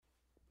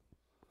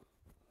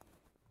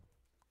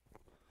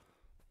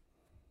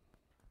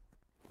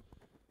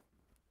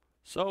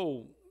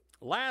So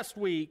last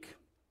week,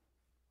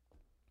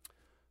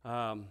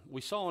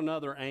 we saw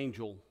another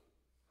angel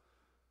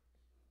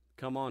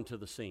come onto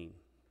the scene.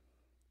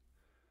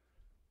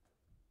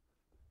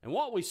 And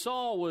what we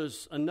saw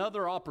was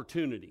another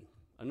opportunity,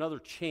 another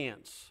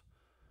chance.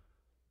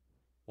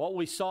 What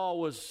we saw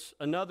was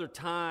another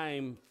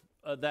time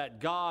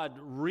that God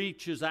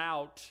reaches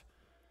out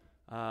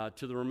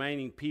to the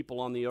remaining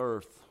people on the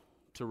earth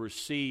to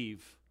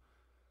receive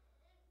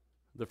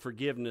the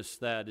forgiveness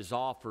that is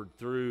offered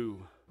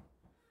through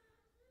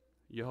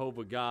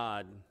Jehovah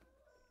God,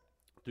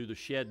 through the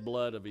shed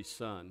blood of His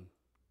Son.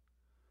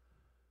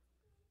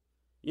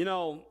 You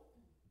know,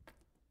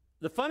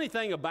 the funny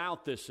thing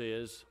about this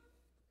is,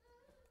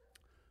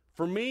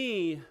 for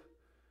me,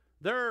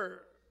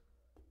 there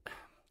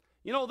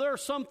are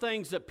some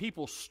things that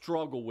people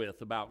struggle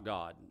with about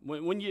God.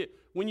 When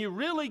you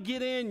really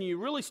get in, you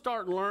really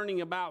start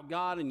learning about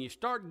God, and you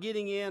start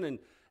getting in,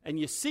 and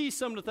you see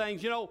some of the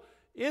things,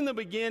 in the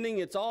beginning,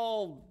 it's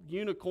all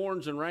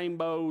unicorns and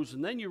rainbows,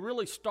 and then you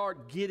really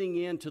start getting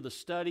into the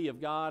study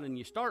of God, and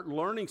you start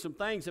learning some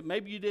things that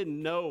maybe you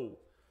didn't know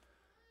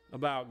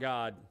about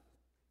God.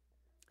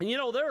 And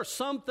there are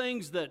some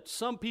things that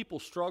some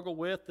people struggle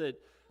with that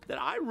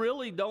I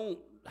really don't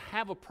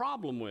have a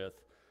problem with.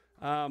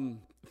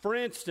 For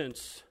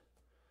instance,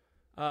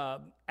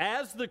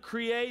 as the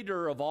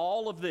creator of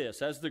all of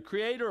this, as the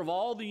creator of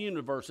all the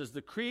universe, as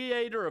the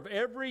creator of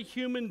every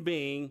human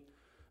being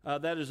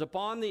that is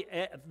upon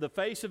the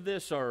face of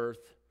this earth,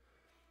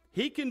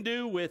 He can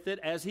do with it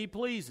as He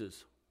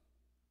pleases.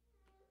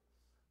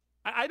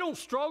 I don't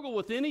struggle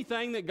with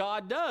anything that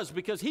God does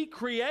because He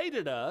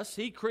created us,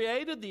 He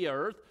created the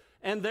earth,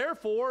 and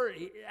therefore,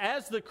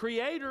 as the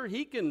creator,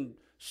 He can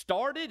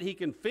start it, He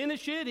can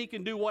finish it, He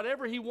can do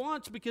whatever He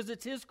wants because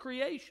it's His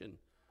creation.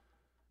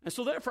 And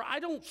so therefore,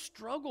 I don't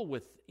struggle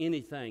with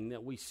anything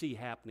that we see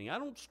happening. I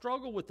don't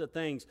struggle with the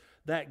things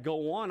that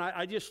go on.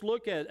 I just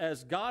look at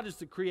as God as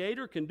the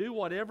creator can do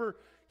whatever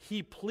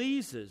He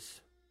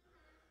pleases.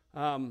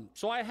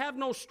 So I have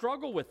no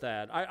struggle with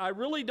that. I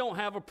really don't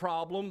have a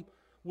problem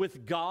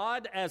with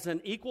God as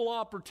an equal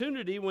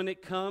opportunity when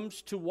it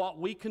comes to what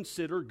we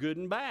consider good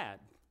and bad.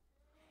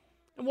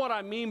 And what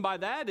I mean by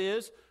that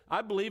is,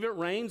 I believe it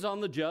rains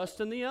on the just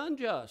and the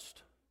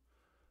unjust.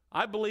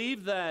 I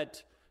believe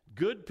that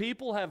good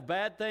people have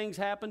bad things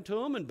happen to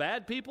them, and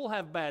bad people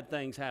have bad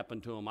things happen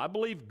to them. I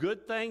believe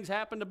good things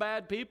happen to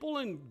bad people,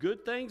 and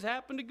good things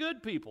happen to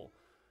good people.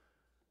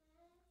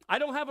 I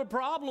don't have a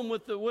problem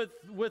with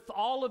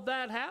all of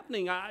that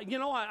happening.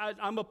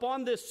 I'm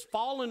upon this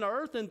fallen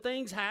earth, and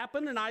things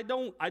happen, and I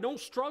don't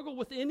struggle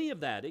with any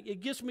of that.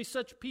 It gives me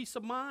such peace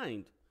of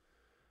mind.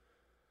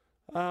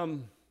 I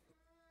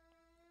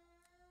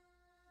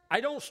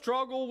don't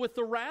struggle with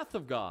the wrath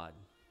of God.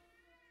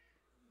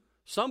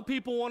 Some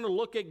people want to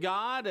look at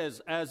God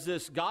as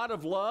this God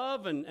of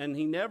love, and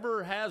He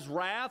never has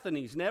wrath, and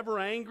He's never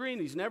angry,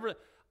 and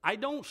I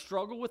don't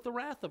struggle with the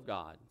wrath of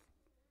God.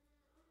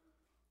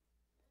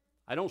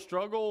 I don't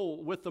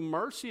struggle with the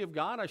mercy of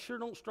God. I sure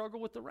don't struggle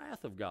with the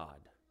wrath of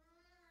God.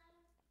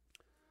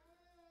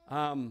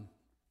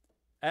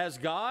 As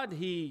God,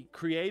 He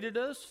created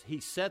us,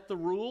 He set the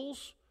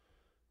rules,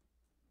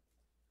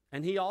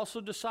 and He also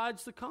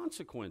decides the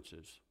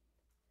consequences.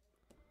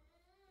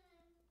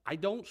 I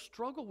don't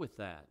struggle with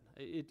that.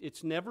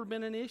 It's never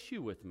been an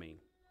issue with me.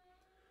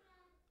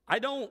 I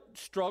don't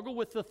struggle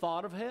with the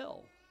thought of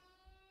hell.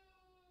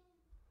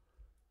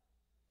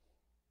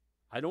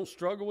 I don't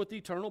struggle with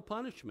eternal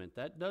punishment.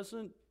 I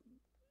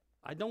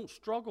don't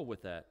struggle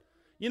with that.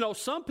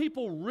 Some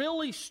people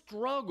really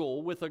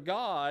struggle with a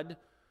God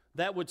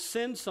that would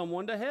send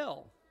someone to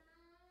hell.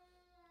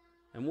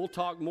 And we'll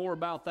talk more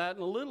about that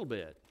in a little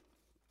bit.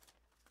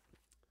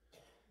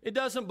 It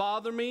doesn't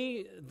bother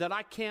me that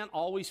I can't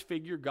always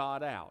figure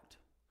God out.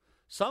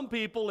 Some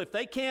people, if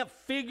they can't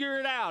figure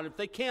it out, if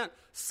they can't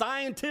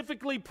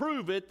scientifically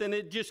prove it, then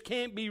it just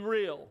can't be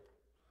real.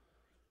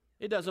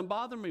 It doesn't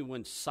bother me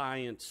when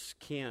science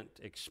can't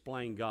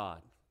explain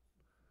God.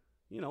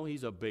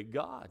 He's a big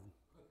God.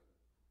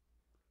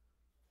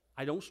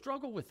 I don't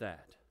struggle with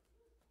that.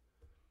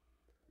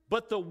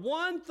 But the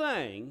one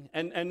thing,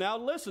 and now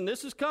listen,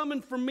 this is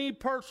coming from me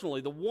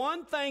personally, the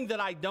one thing that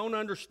I don't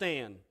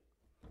understand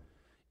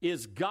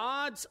is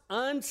God's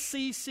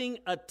unceasing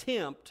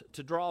attempt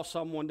to draw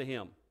someone to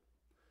Him.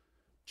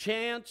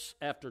 Chance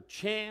after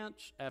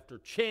chance after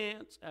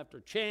chance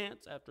after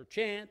chance after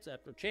chance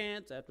after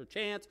chance after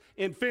chance,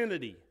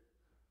 infinity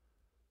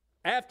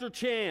after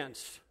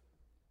chance.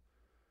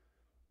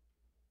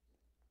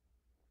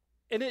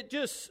 And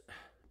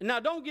now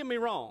don't get me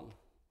wrong,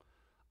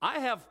 I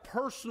have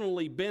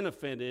personally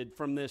benefited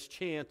from this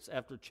chance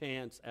after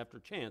chance after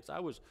chance.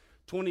 I was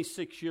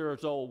 26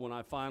 years old when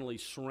I finally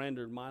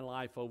surrendered my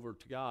life over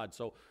to God.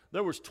 So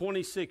there was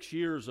 26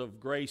 years of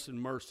grace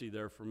and mercy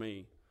there for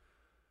me.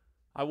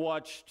 I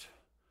watched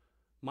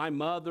my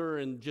mother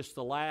in just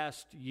the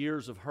last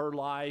years of her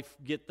life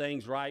get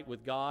things right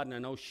with God, and I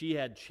know she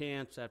had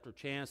chance after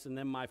chance, and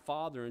then my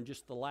father in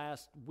just the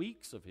last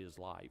weeks of his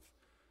life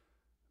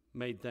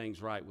made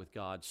things right with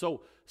God.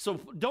 So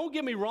don't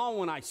get me wrong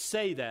when I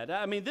say that.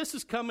 I mean, this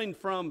is coming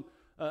from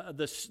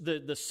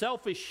the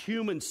selfish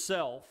human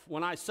self.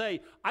 When I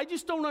say, I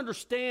just don't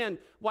understand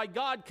why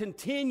God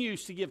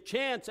continues to give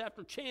chance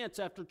after chance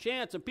after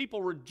chance, and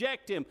people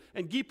reject him,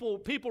 and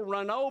people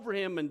run over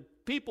him, and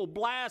people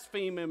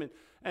blaspheme him,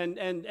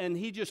 and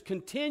he just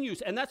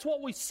continues. And that's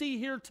what we see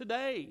here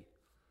today.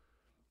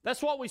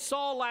 That's what we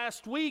saw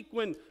last week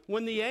when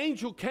the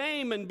angel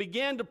came and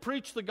began to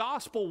preach the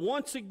gospel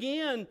once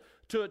again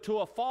to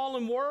a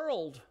fallen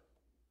world.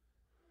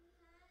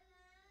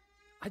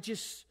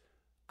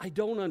 I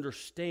don't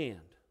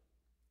understand.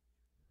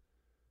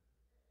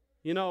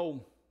 You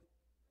know,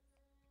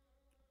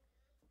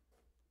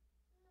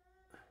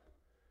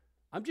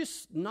 I'm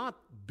just not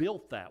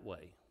built that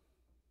way.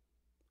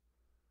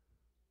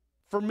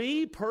 For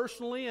me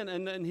personally,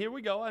 and here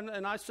we go,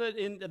 and I said,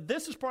 and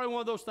this is probably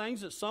one of those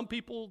things that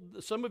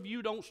some of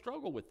you don't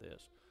struggle with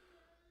this.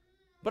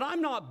 But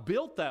I'm not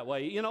built that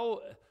way. You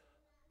know,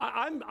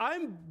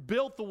 I'm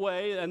built the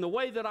way, and the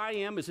way that I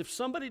am is if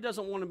somebody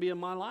doesn't want to be in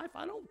my life,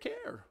 I don't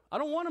care. I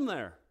don't want them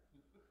there.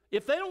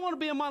 If they don't want to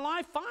be in my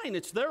life, fine,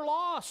 it's their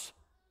loss.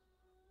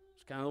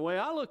 It's kind of the way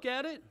I look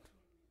at it.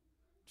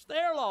 It's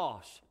their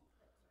loss.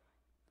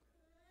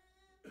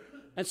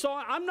 And so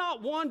I'm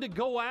not one to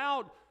go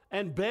out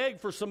and beg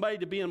for somebody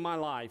to be in my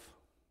life.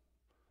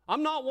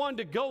 I'm not one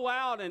to go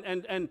out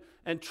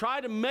and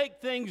try to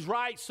make things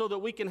right so that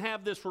we can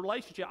have this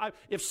relationship.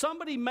 If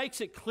somebody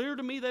makes it clear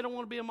to me they don't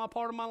want to be in my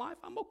part of my life,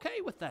 I'm okay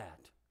with that.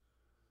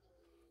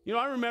 You know,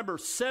 I remember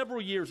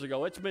several years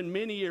ago, it's been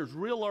many years,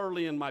 real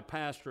early in my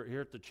pastorate here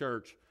at the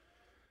church,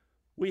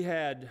 we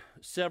had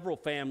several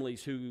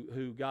families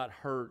who got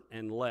hurt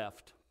and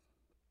left.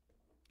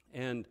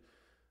 And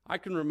I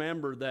can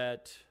remember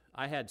that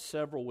I had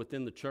several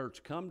within the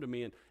church come to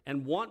me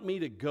and want me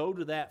to go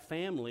to that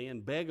family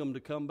and beg them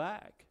to come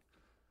back.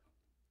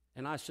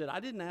 And I said, I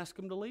didn't ask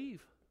them to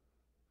leave.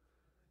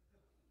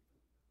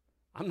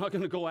 I'm not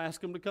going to go ask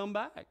them to come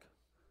back.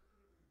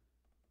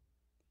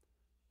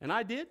 And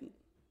I didn't.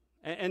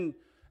 And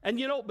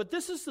you know, but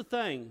this is the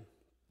thing.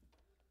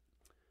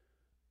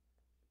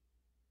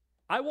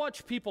 I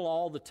watch people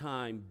all the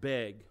time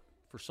beg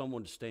for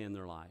someone to stay in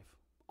their life.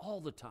 All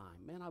the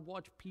time. Man, I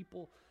watch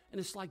people, and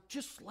it's like,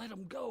 just let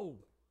them go.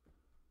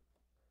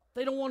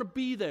 They don't want to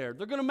be there.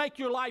 They're going to make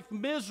your life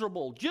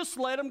miserable. Just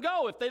let them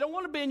go. If they don't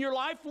want to be in your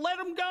life, let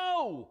them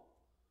go.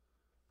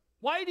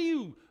 Why do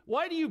you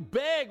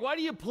beg? Why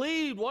do you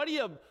plead? Why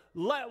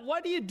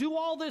do you do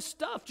all this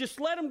stuff? Just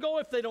let them go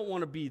if they don't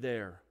want to be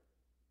there.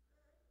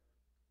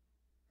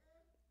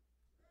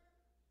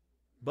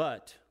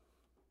 But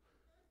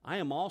I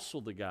am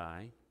also the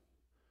guy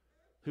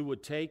who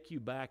would take you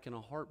back in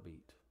a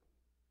heartbeat.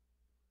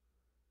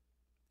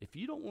 If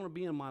you don't want to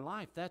be in my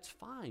life, that's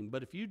fine.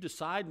 But if you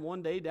decide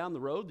one day down the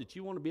road that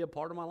you want to be a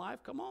part of my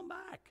life, come on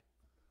back.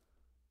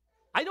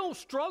 I don't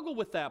struggle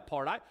with that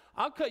part.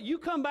 You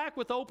come back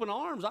with open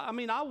arms.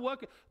 I'll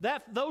work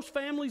those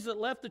families that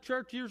left the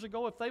church years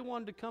ago, if they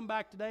wanted to come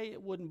back today,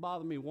 it wouldn't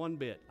bother me one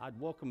bit. I'd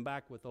welcome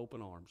back with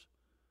open arms.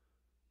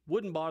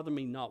 Wouldn't bother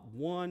me not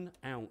 1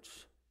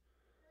 ounce.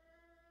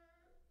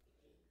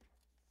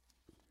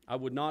 I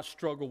would not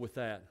struggle with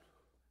that.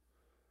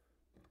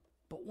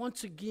 But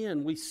once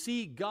again, we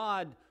see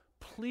God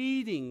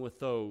pleading with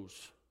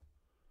those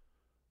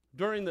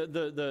during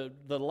the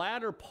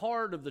latter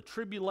part of the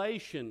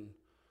tribulation,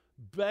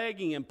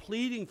 begging and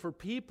pleading for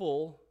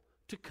people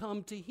to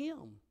come to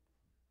Him.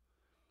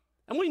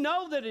 And we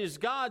know that it is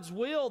God's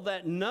will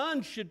that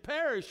none should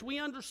perish. We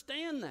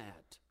understand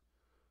that.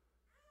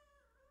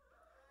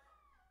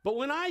 But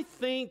when I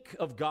think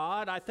of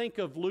God, I think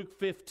of Luke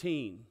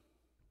 15,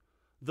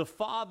 the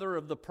father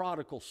of the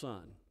prodigal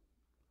son.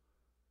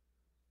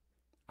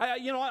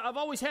 I've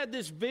always had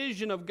this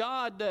vision of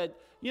God that,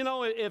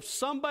 if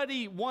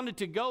somebody wanted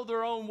to go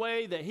their own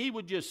way, that He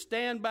would just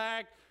stand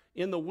back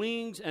in the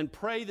wings and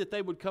pray that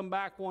they would come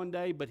back one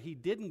day, but He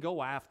didn't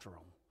go after them.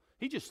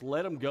 He just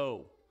let them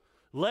go.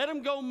 Let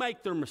them go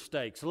make their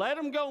mistakes. Let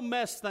them go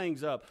mess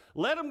things up.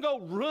 Let them go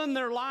ruin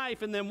their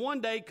life, and then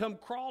one day come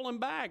crawling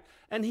back.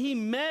 And He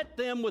met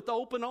them with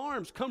open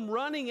arms, come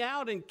running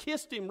out and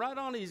kissed him right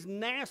on his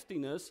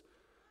nastiness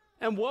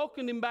and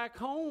welcomed him back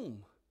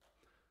home.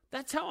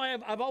 That's how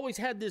I've always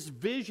had this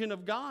vision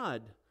of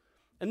God.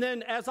 And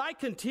then as I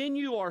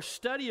continue our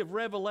study of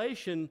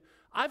Revelation,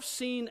 I've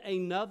seen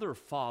another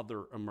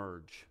father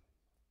emerge.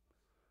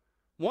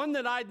 One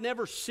that I'd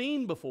never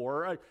seen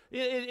before.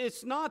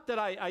 It's not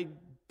that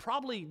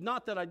probably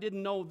not that I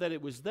didn't know that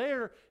it was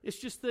there. It's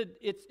just that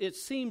it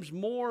seems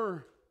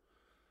more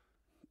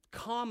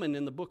common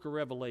in the book of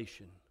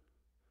Revelation.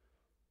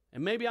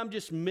 And maybe I'm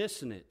just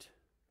missing it.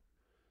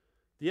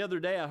 The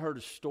other day I heard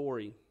a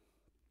story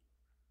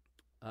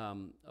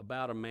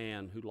about a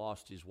man who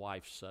lost his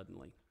wife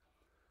suddenly.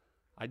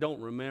 I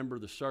don't remember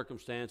the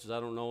circumstances. I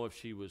don't know if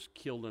she was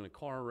killed in a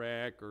car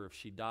wreck or if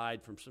she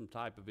died from some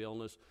type of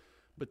illness.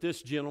 But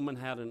this gentleman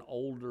had an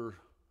older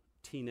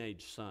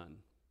teenage son.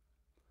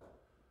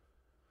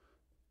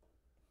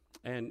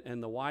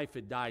 And the wife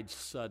had died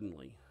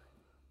suddenly.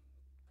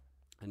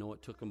 I know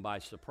it took him by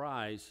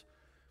surprise.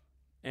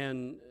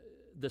 And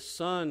the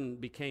son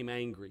became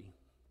angry.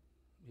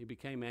 He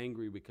became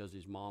angry because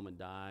his mom had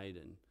died,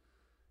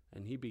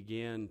 and he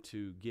began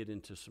to get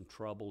into some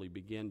trouble. He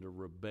began to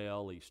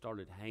rebel. He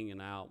started hanging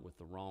out with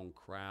the wrong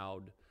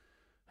crowd,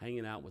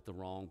 hanging out with the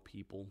wrong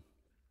people.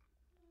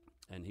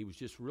 And he was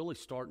just really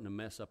starting to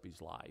mess up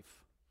his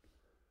life.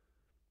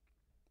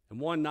 And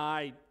one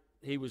night,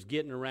 he was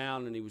getting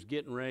around and he was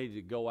getting ready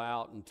to go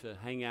out and to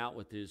hang out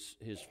with his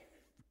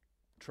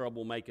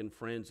troublemaking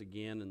friends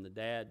again. And the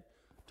dad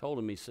told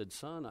him, he said,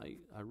 "Son, I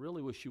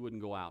really wish you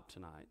wouldn't go out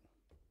tonight."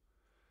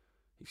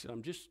 He said,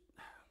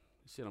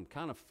 I'm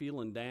kind of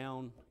feeling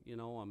down. You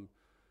know,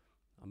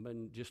 I've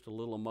been just a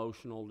little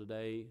emotional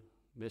today,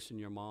 missing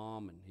your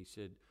mom. And he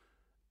said,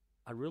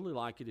 "I'd really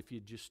like it if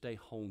you'd just stay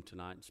home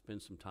tonight and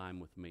spend some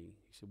time with me."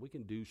 He said, "We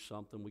can do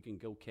something. We can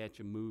go catch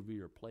a movie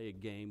or play a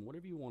game,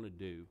 whatever you want to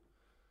do."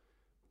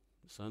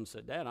 The son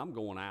said, "Dad, I'm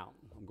going out.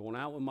 I'm going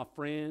out with my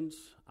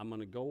friends. I'm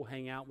going to go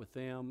hang out with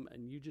them,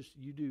 and you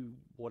do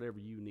whatever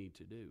you need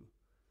to do."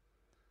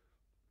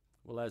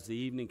 Well, as the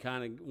evening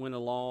kind of went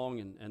along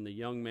and the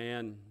young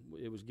man,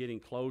 it was getting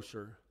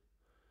closer,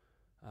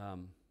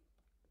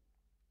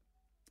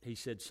 he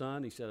said,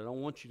 "Son," he said, "I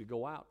don't want you to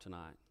go out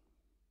tonight."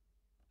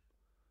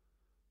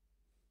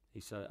 He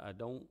said, "I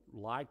don't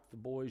like the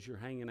boys you're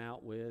hanging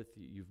out with.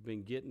 You've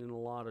been getting in a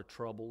lot of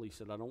trouble." He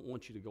said, "I don't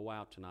want you to go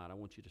out tonight. I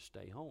want you to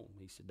stay home."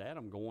 He said, "Dad,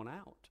 I'm going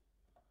out."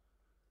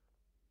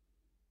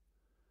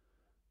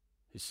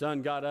 His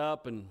son got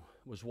up and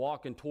was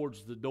walking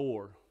towards the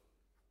door.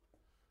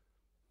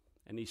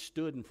 And he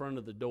stood in front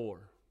of the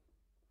door.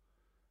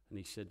 And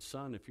he said,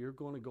 "Son, if you're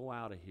going to go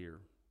out of here,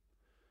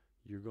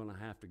 you're going to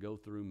have to go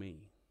through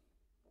me."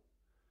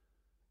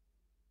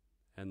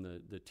 And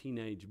the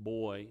teenage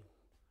boy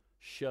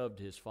shoved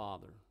his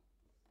father.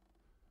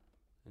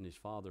 And his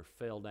father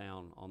fell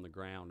down on the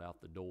ground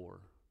out the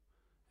door.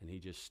 And he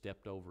just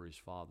stepped over his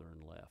father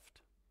and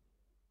left.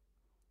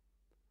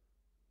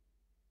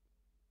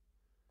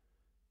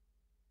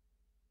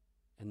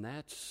 And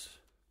that's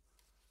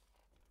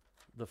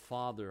the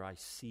father I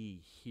see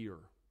here.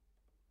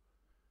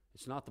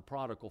 It's not the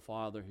prodigal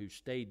father who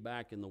stayed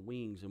back in the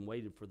wings and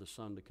waited for the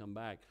son to come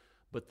back,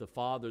 but the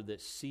father that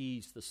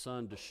sees the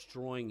son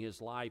destroying his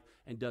life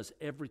and does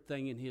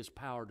everything in his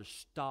power to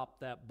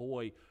stop that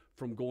boy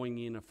from going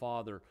any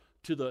farther,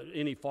 to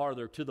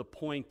the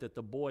point that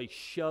the boy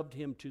shoved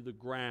him to the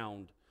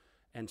ground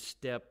and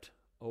stepped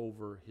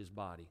over his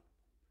body.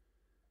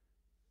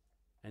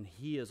 And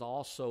he is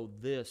also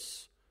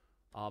this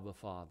Abba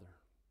Father.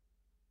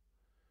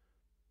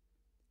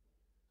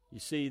 You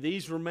see,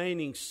 these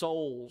remaining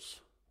souls,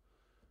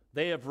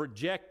 they have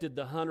rejected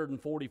the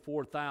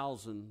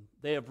 144,000.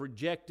 They have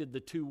rejected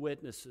the two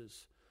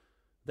witnesses.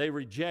 They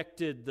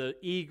rejected the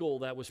eagle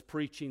that was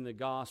preaching the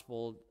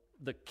gospel,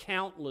 the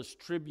countless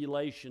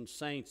tribulation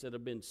saints that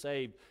have been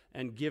saved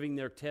and giving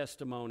their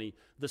testimony,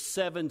 the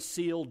 7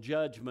 seal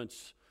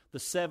judgments, the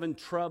 7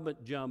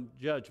 trumpet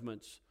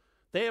judgments.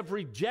 They have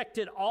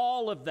rejected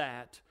all of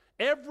that.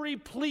 Every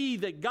plea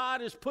that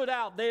God has put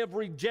out, they have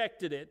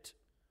rejected it.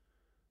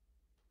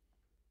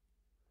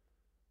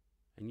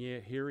 And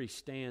yet here he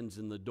stands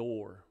in the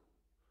door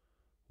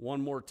one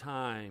more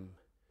time,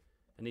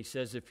 and he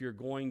says, "If you're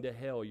going to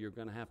hell, you're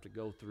going to have to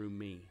go through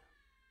me."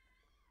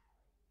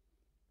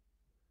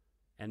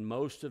 And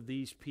most of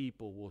these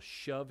people will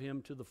shove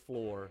him to the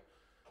floor.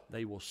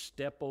 They will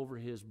step over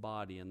his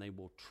body, and they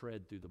will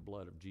tread through the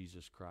blood of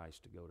Jesus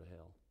Christ to go to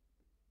hell.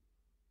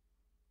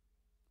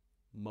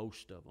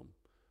 Most of them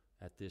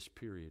at this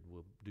period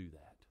will do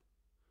that.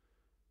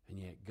 And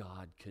yet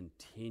God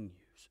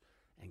continues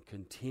and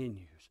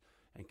continues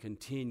and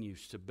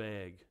continues to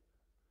beg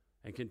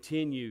and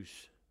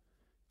continues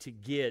to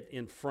get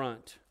in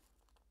front.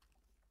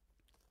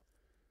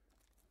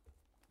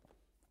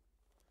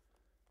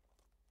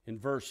 In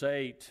verse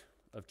 8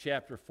 of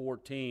chapter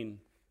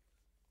 14,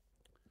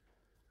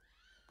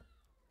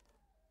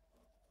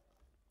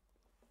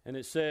 and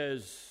it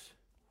says,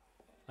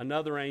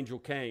 "Another angel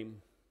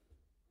came,"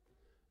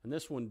 and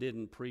this one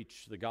didn't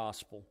preach the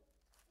gospel.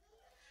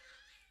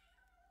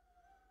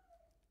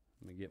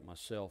 Let me get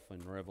myself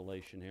in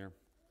Revelation here.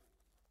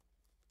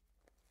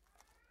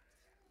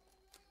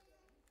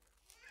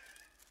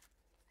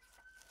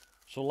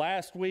 So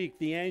last week,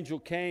 the angel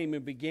came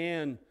and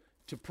began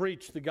to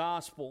preach the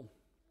gospel.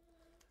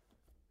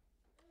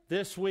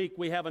 This week,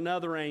 we have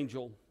another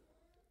angel.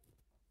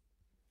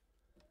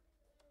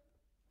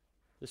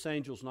 This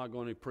angel's not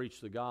going to preach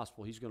the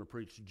gospel. He's going to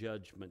preach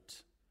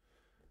judgment.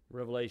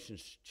 Revelation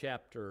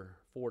chapter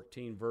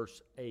 14,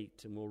 verse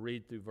 8, and we'll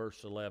read through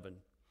verse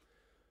 11.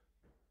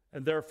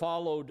 "And there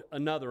followed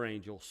another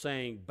angel,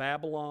 saying,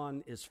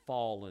 Babylon is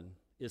fallen,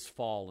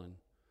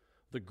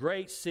 the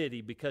great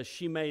city, because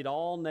she made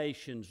all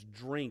nations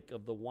drink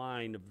of the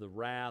wine of the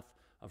wrath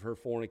of her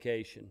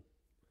fornication.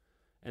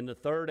 And the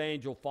third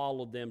angel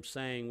followed them,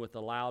 saying with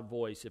a loud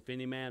voice, If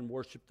any man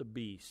worship the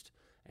beast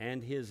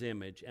and his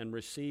image, and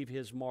receive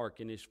his mark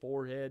in his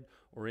forehead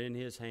or in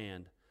his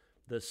hand,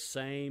 the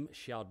same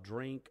shall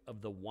drink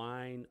of the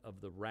wine of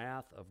the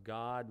wrath of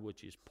God,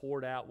 which is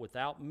poured out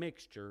without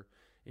mixture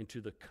into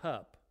the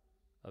cup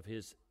of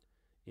his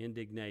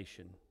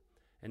indignation.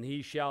 And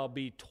he shall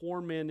be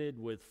tormented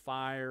with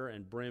fire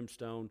and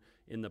brimstone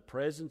in the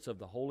presence of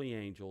the holy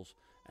angels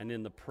and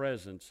in the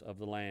presence of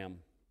the Lamb.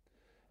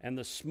 And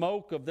the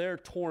smoke of their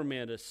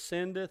torment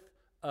ascendeth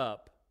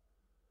up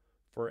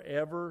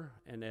forever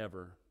and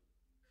ever.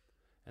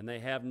 And they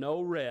have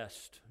no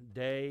rest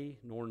day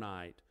nor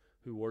night,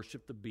 who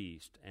worship the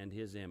beast and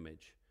his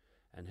image,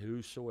 and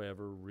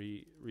whosoever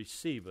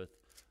receiveth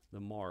the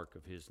mark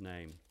of his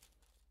name.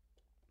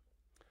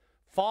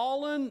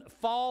 Fallen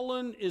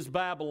is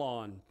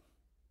Babylon.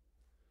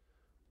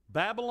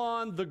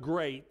 Babylon the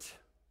Great.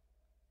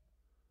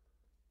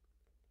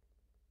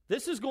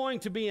 This is going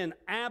to be an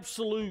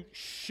absolute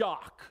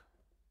shock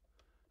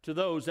to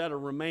those that are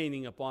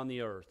remaining upon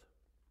the earth.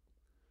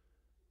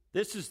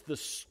 This is the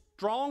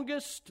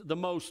strongest, the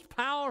most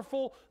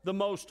powerful, the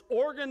most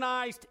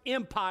organized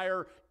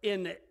empire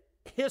in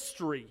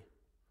history.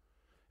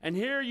 And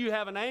here you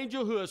have an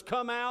angel who has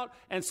come out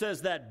and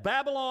says that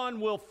Babylon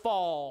will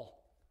fall.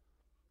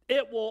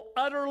 It will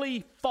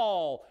utterly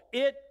fall.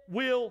 It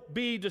will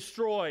be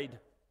destroyed.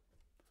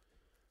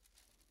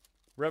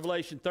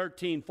 Revelation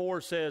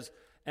 13:4 says,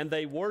 and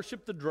they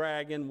worship the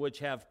dragon, which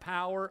have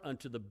power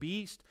unto the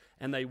beast,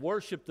 and they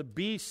worship the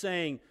beast,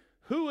 saying,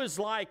 who is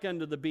like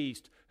unto the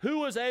beast?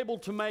 Who is able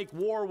to make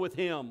war with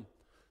him?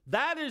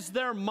 That is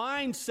their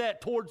mindset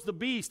towards the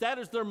beast. That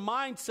is their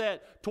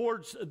mindset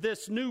towards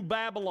this new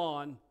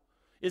Babylon,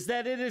 is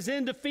that it is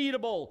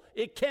indefeatable.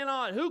 It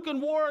cannot. Who can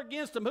war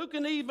against them? Who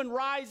can even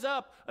rise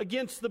up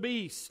against the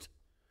beast?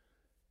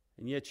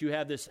 And yet you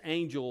have this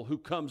angel who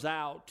comes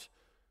out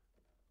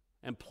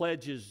and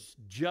pledges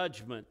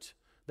judgment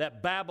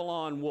that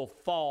Babylon will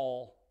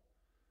fall.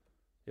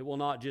 It will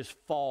not just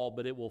fall,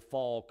 but it will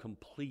fall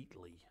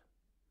completely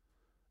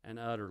and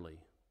utterly.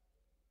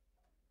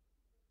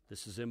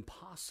 This is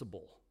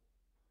impossible.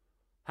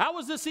 How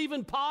is this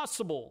even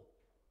possible?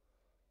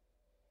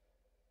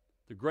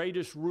 The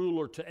greatest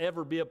ruler to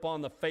ever be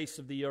upon the face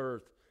of the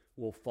earth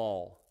will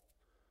fall.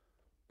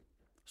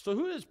 So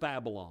who is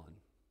Babylon?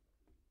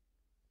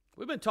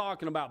 We've been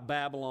talking about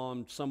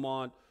Babylon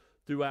somewhat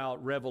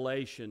throughout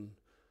Revelation.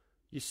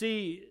 You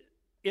see,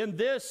 in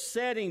this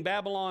setting,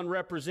 Babylon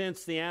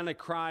represents the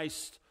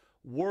Antichrist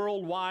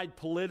worldwide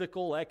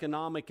political,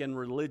 economic, and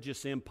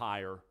religious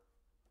empire.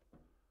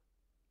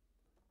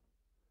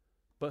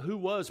 But who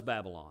was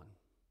Babylon?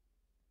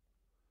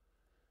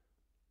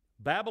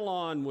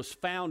 Babylon was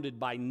founded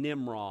by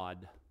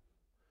Nimrod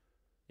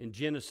in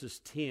Genesis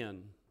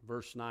 10,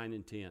 verse 9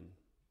 and 10.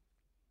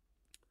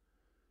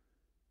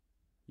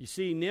 You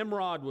see,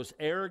 Nimrod was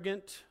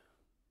arrogant,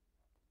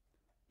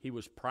 he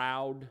was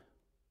proud,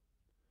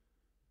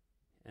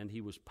 and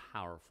he was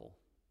powerful.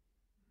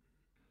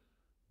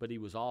 But he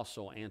was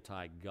also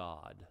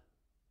anti-God.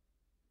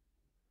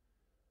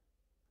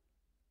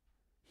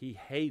 He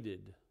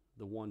hated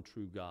the one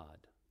true God.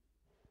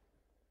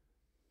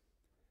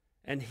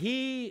 And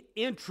he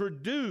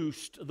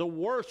introduced the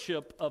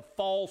worship of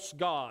false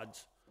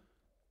gods.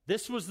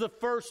 This was the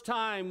first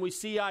time we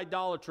see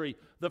idolatry,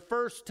 the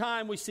first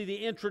time we see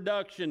the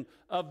introduction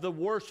of the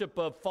worship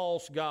of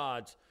false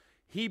gods.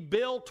 He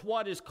built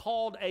what is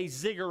called a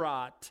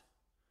ziggurat.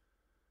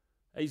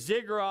 A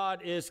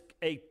ziggurat is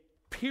a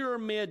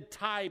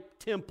pyramid-type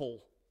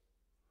temple.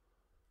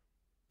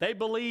 They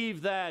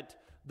believe that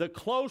the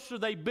closer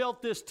they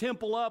built this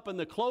temple up and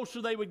the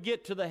closer they would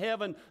get to the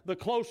heaven, the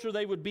closer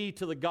they would be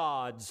to the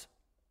gods.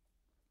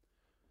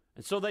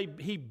 And so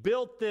he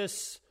built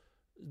this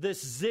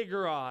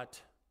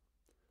ziggurat.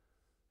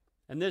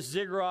 And this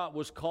ziggurat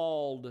was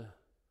called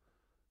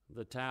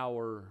the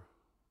Tower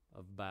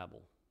of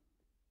Babel.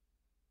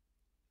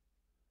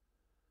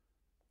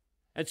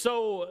 And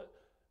so,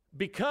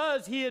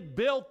 because he had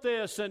built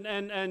this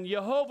and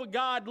Jehovah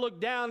God looked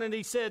down and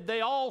he said,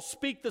 they all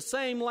speak the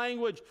same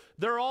language.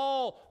 They're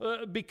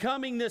all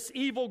becoming this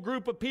evil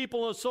group of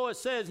people. And so it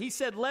says, he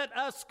said, let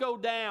us go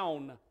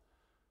down.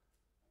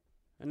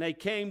 And they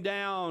came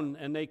down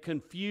and they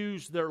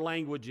confused their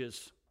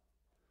languages.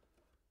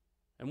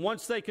 And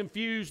once they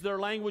confused their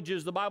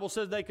languages, the Bible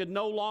says they could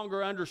no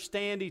longer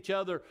understand each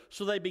other.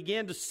 So they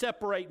began to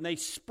separate and they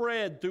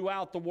spread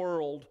throughout the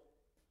world.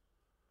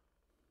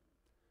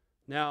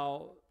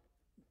 Now,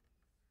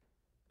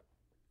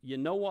 you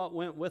know what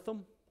went with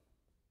them?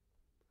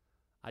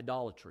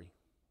 Idolatry.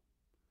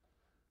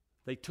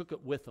 They took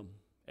it with them.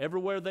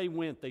 Everywhere they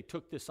went, they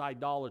took this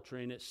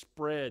idolatry and it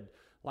spread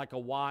like a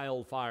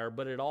wildfire.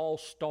 But it all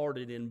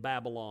started in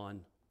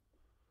Babylon.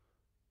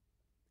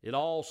 It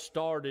all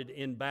started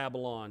in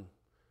Babylon.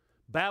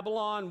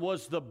 Babylon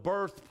was the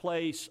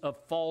birthplace of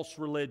false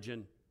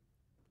religion.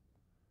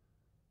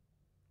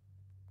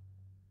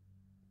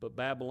 But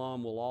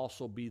Babylon will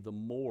also be the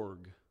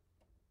morgue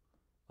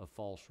of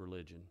false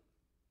religion.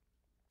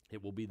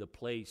 It will be the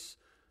place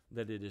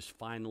that it is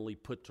finally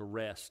put to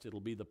rest. It'll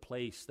be the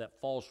place that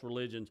false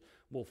religions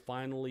will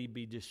finally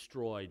be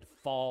destroyed.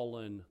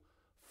 Fallen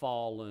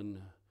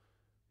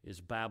is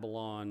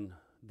Babylon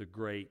the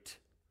Great.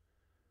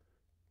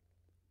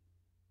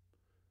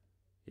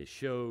 It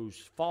shows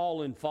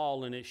fallen.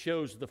 It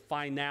shows the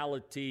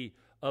finality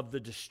of the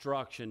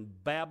destruction.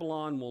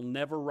 Babylon will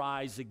never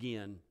rise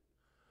again.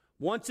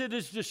 Once it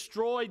is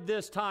destroyed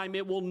this time,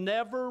 it will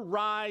never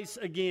rise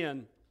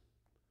again.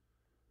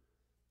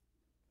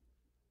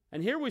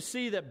 And here we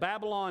see that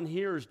Babylon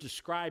here is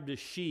described as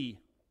she.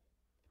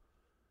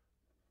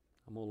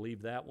 I'm going to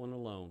leave that one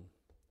alone.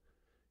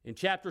 In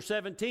chapter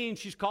 17,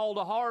 she's called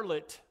a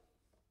harlot.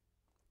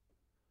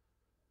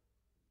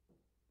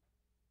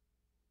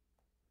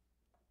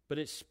 But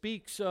it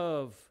speaks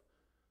of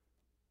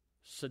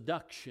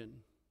seduction.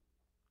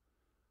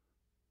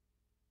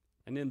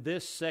 And in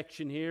this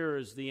section here,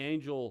 as the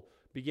angel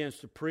begins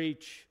to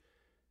preach,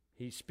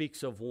 he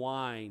speaks of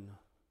wine.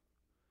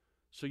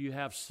 So you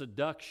have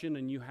seduction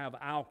and you have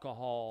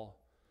alcohol,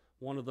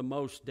 one of the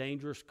most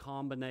dangerous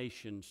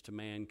combinations to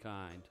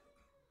mankind.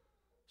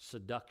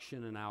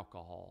 Seduction and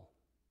alcohol.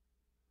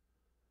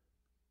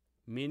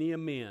 Many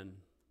men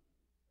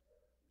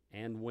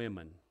and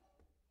women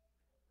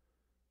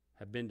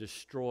have been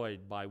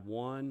destroyed by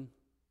one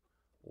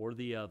or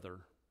the other.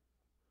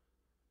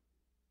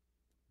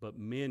 But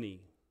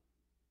many,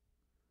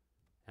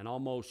 and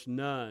almost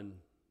none,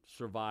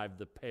 survived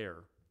the pair.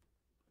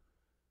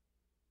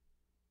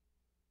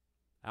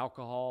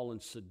 Alcohol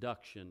and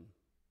seduction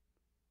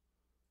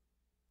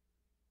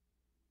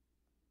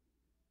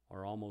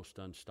are almost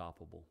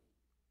unstoppable.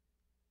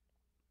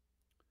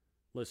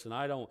 Listen,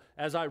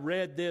 as I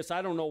read this,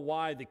 I don't know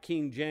why the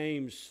King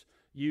James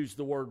used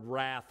the word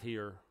wrath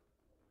here.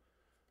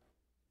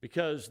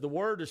 Because the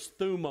word is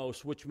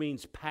thumos, which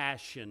means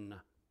passion.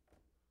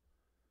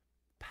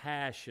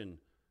 Passion.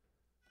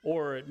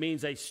 Or it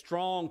means a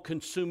strong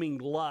consuming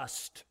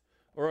lust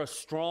or a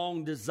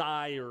strong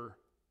desire.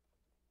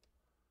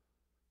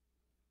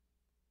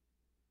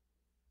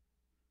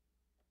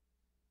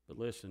 But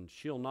listen,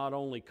 she'll not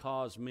only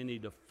cause many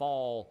to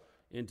fall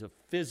into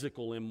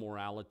physical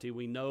immorality.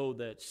 We know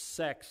that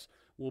sex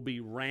will be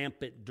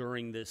rampant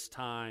during this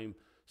time.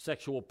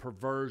 Sexual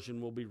perversion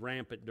will be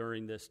rampant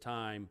during this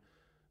time.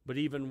 But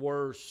even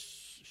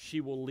worse, she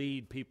will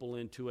lead people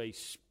into a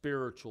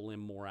spiritual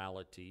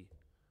immorality.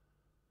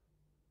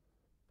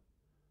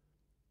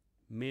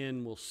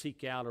 Men will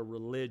seek out a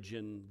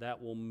religion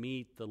that will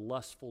meet the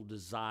lustful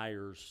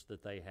desires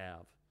that they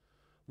have.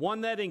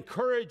 One that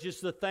encourages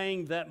the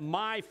thing that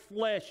my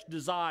flesh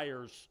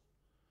desires.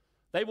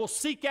 They will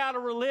seek out a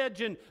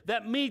religion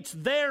that meets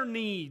their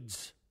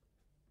needs,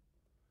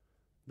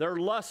 their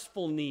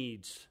lustful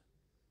needs.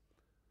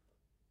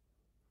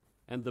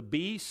 And the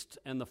beast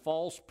and the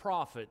false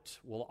prophet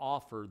will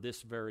offer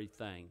this very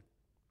thing.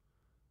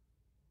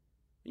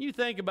 You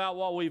think about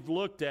what we've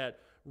looked at: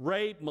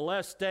 rape,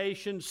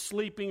 molestation,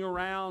 sleeping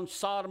around,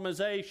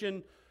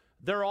 sodomization.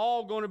 They're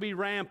all going to be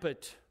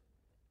rampant.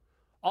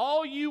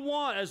 All you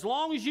want, as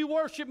long as you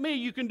worship me,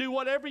 you can do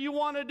whatever you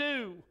want to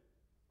do.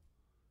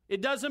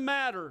 It doesn't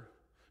matter.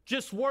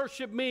 Just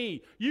worship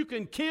me. You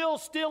can kill,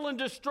 steal, and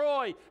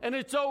destroy, and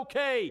it's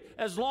okay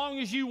as long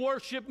as you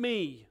worship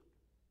me.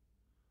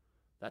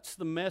 That's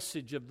the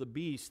message of the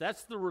beast.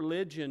 That's the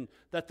religion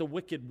that the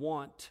wicked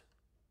want.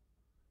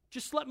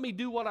 Just let me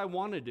do what I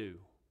want to do.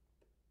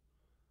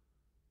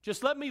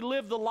 Just let me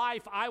live the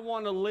life I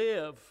want to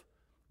live.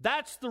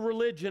 That's the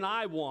religion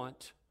I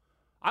want.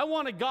 I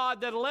want a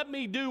God that'll let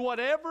me do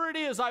whatever it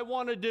is I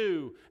want to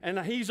do, and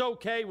He's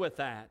okay with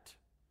that.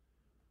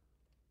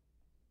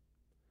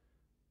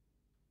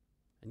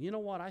 And you know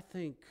what?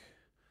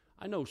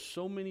 I know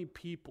so many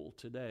people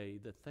today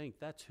that think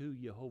that's who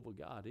Jehovah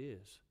God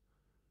is.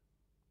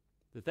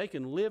 That they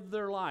can live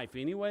their life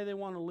any way they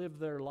want to live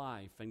their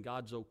life, and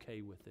God's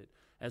okay with it.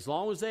 As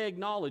long as they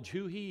acknowledge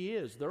who He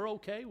is, they're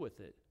okay with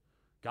it.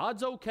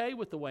 God's okay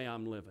with the way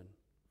I'm living.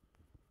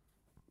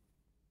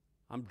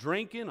 I'm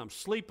drinking, I'm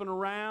sleeping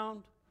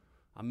around,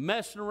 I'm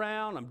messing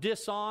around, I'm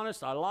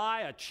dishonest, I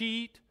lie, I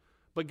cheat.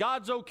 But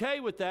God's okay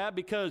with that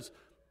because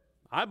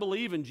I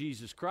believe in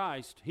Jesus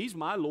Christ. He's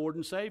my Lord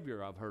and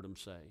Savior, I've heard Him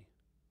say.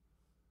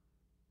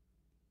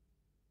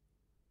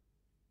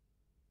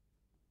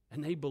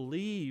 And they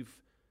believe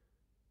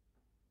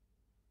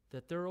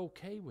that they're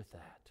okay with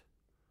that.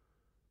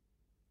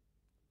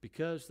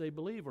 Because they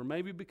believe, or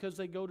maybe because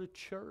they go to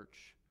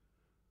church.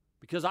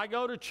 Because I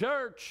go to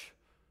church,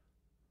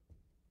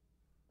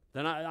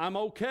 then I'm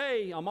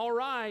okay, I'm all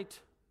right.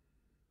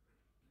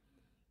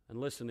 And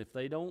listen, if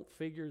they don't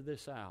figure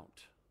this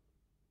out,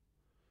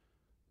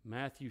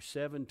 Matthew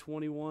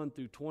 7:21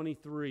 through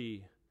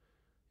 23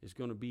 is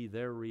going to be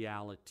their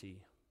reality.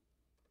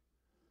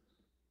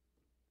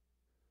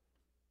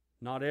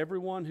 Not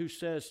everyone who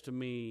says to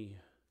me,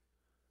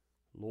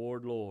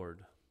 Lord,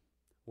 Lord,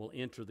 will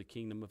enter the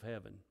kingdom of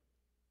heaven,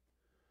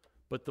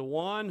 but the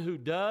one who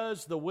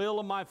does the will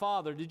of my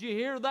Father. Did you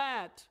hear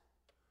that?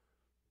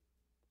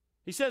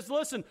 He says,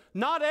 listen,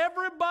 not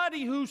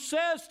everybody who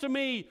says to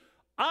me,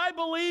 I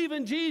believe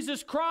in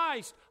Jesus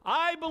Christ,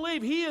 I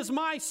believe He is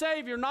my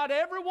Savior. Not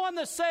everyone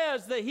that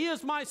says that He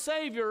is my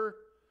Savior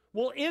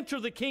will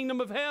enter the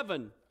kingdom of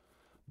heaven.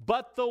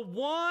 but the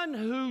one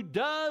who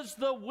does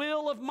the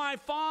will of my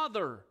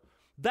Father.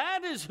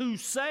 That is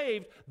who's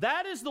saved.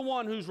 That is the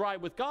one who's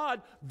right with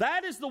God.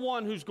 That is the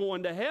one who's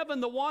going to heaven,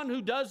 the one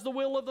who does the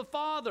will of the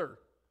Father.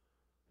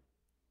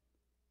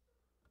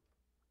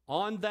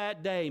 On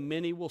that day,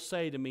 many will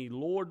say to me,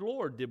 Lord,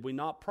 Lord, did we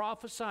not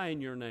prophesy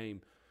in your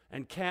name,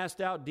 and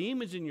cast out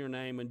demons in your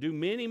name, and do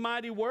many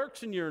mighty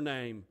works in your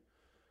name?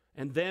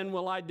 And then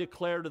will I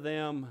declare to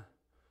them,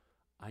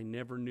 I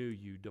never knew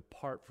you.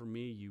 Depart from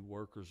me, you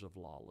workers of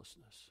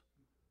lawlessness.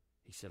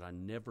 He said, I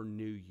never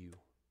knew you.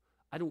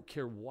 I don't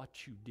care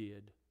what you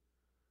did.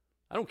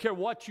 I don't care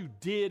what you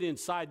did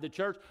inside the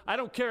church. I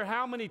don't care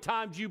how many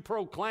times you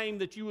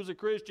proclaimed that you was a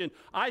Christian.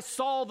 I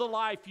saw the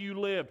life you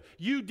lived.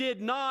 You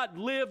did not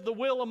live the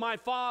will of my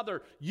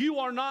Father. You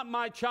are not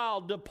my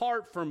child.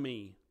 Depart from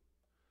me.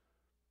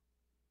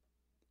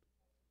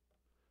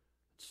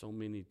 So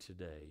many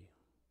today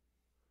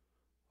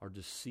are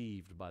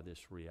deceived by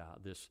this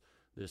reality,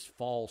 this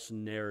false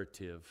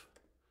narrative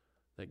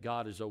that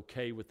God is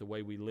okay with the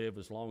way we live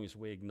as long as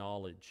we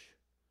acknowledge.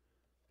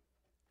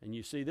 And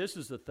you see, this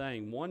is the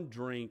thing. One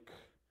drink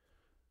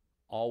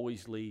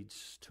always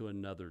leads to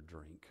another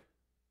drink.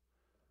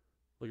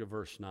 Look at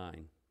verse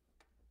 9.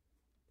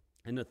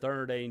 And the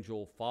third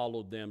angel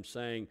followed them,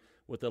 saying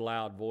with a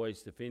loud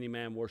voice, if any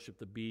man worship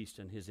the beast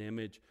and his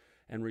image,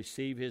 and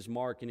receive his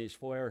mark in his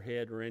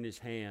forehead or in his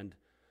hand,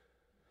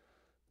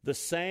 the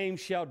same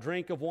shall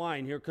drink of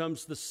wine. Here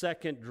comes the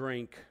second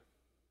drink.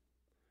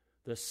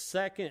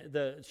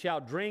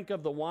 Shall drink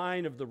of the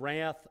wine of the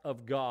wrath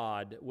of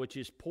God, which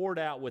is poured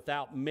out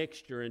without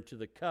mixture into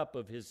the cup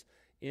of his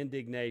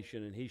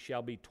indignation, and he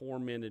shall be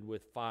tormented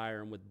with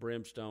fire and with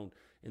brimstone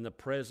in the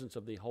presence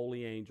of the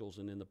holy angels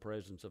and in the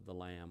presence of the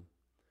Lamb.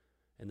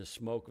 And the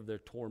smoke of their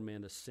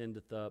torment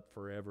ascendeth up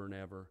forever and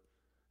ever.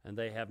 And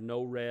they have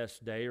no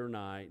rest day or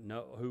night,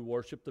 who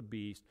worship the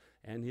beast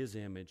and his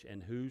image,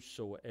 and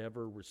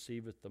whosoever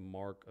receiveth the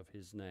mark of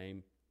his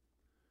name.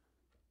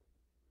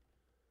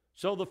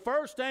 So the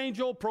first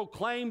angel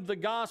proclaimed the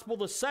gospel.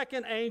 The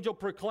second angel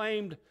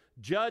proclaimed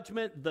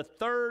judgment. The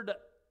third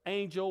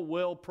angel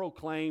will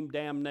proclaim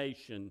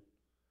damnation.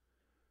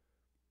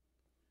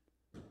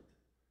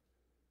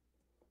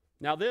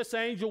 Now this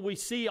angel we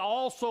see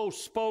also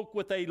spoke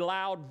with a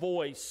loud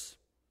voice,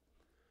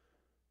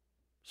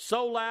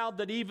 so loud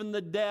that even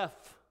the deaf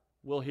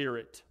will hear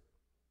it.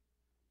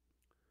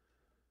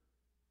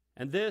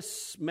 And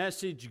this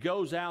message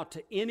goes out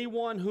to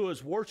anyone who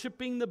is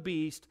worshiping the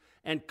beast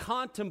and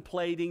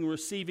contemplating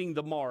receiving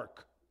the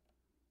mark.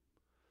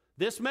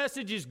 This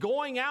message is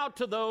going out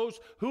to those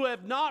who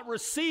have not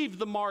received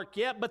the mark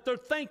yet, but they're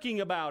thinking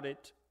about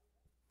it.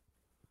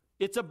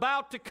 It's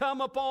about to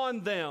come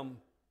upon them.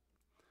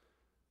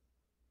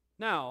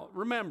 Now,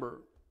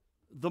 remember,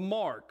 the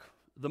mark.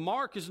 The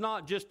mark is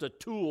not just a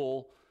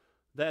tool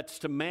that's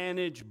to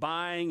manage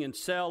buying and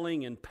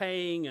selling and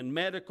paying and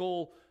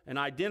medical and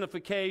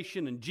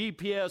identification and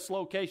GPS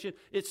location.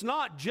 It's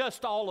not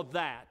just all of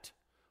that.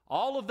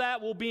 All of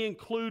that will be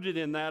included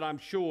in that, I'm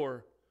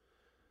sure.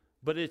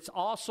 But it's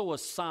also a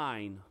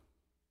sign.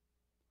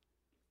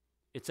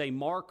 It's a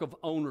mark of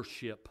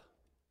ownership.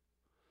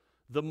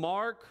 The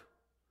mark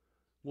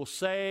will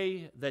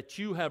say that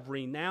you have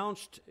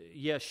renounced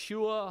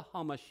Yeshua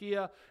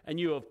HaMashiach and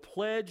you have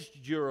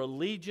pledged your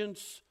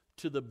allegiance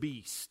to the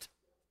beast.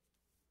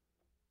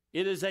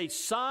 It is a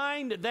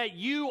sign that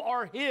you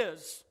are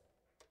his.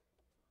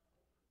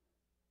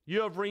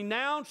 You have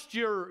renounced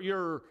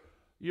your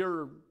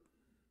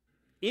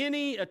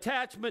any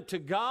attachment to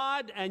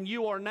God, and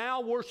you are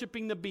now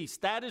worshiping the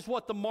beast. That is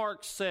what the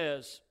mark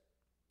says.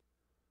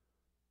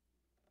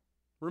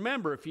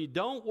 Remember, if you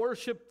don't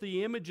worship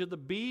the image of the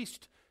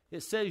beast,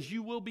 it says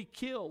you will be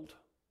killed.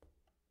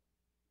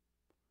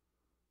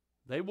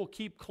 They will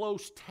keep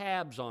close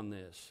tabs on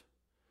this.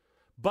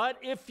 But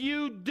if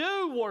you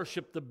do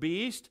worship the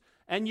beast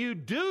and you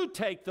do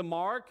take the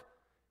mark,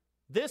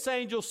 this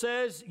angel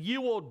says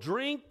you will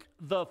drink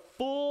the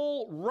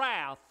full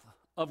wrath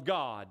of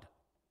God.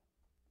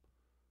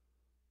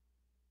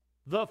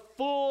 The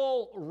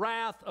full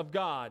wrath of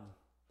God.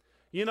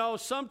 You know,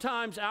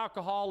 sometimes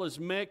alcohol is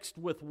mixed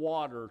with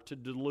water to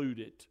dilute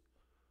it,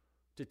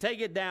 to take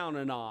it down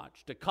a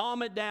notch, to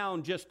calm it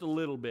down just a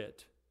little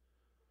bit.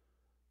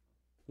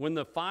 When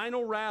the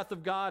final wrath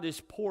of God is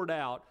poured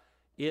out,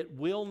 it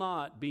will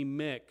not be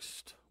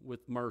mixed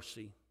with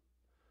mercy.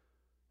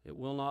 It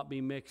will not be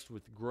mixed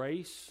with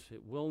grace.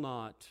 It will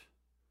not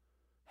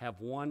have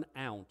 1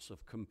 ounce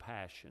of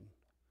compassion.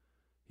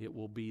 It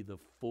will be the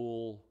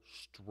full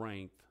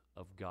strength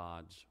of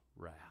God's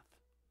wrath.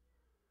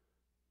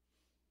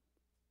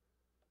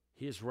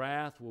 His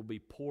wrath will be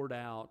poured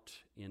out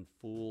in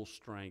full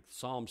strength.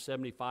 Psalm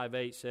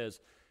 75:8 says,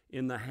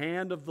 "In the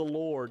hand of the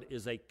Lord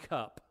is a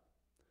cup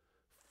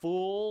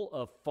full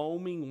of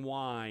foaming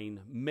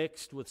wine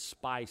mixed with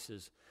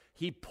spices.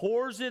 He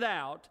pours it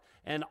out,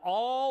 and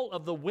all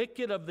of the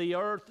wicked of the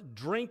earth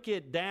drink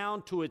it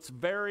down to its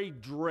very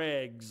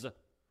dregs."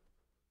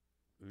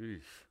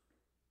 Eesh.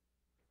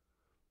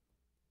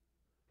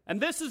 And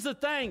this is the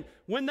thing,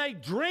 when they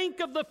drink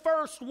of the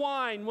first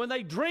wine, when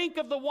they drink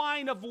of the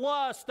wine of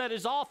lust that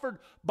is offered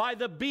by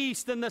the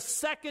beast, then the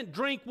second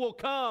drink will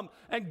come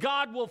and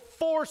God will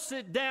force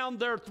it down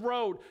their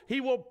throat. He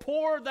will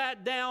pour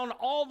that down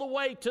all the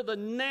way to the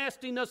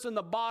nastiness in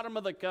the bottom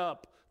of the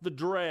cup, the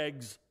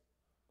dregs,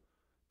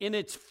 in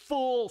its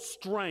full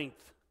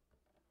strength.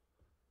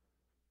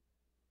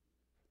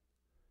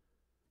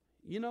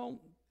 You know,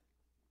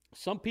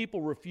 some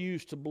people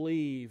refuse to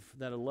believe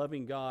that a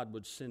loving God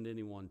would send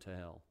anyone to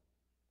hell.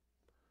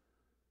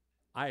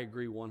 I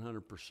agree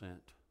 100%.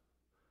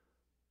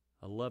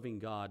 A loving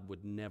God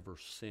would never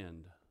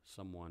send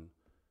someone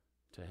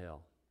to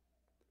hell.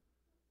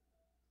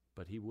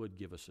 But He would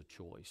give us a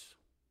choice.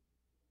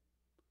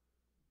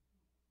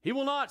 He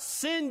will not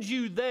send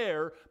you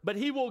there, but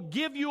He will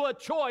give you a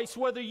choice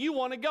whether you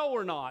want to go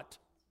or not.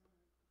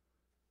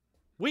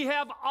 We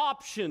have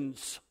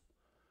options.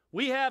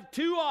 We have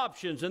two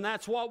options, and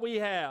that's what we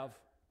have.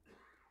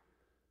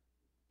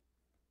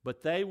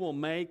 But they will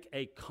make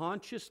a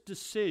conscious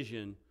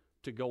decision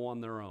to go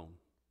on their own.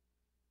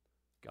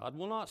 God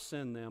will not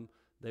send them.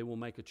 They will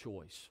make a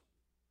choice.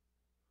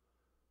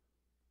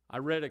 I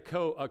read a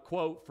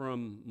quote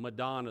from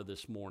Madonna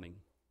this morning.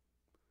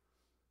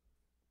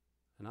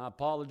 And I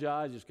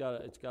apologize, it's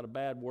got a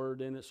bad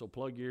word in it, so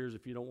plug your ears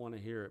if you don't want to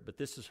hear it. But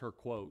this is her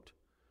quote.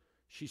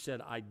 She said,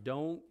 "I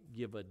don't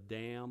give a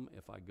damn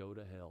if I go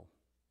to hell.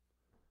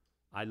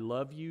 I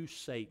love you,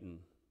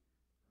 Satan.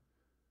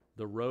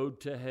 The road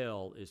to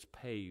hell is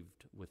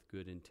paved with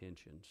good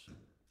intentions."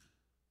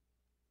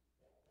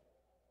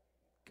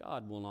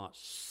 God will not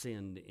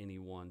send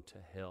anyone to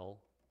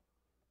hell.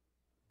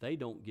 They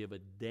don't give a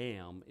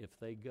damn if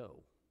they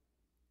go.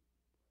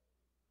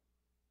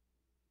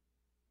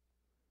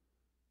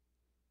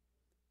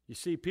 You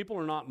see, people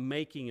are not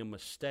making a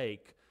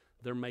mistake,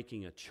 they're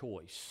making a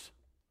choice.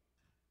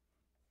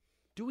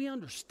 Do we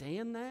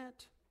understand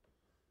that?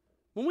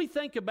 When we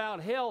think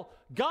about hell,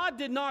 God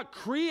did not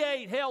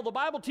create hell. The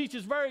Bible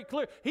teaches very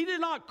clear. He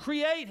did not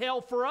create hell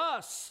for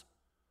us.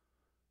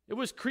 It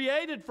was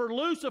created for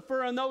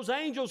Lucifer and those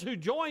angels who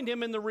joined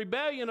him in the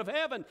rebellion of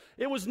heaven.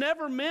 It was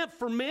never meant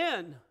for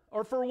men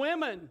or for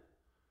women.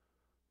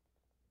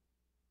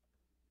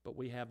 But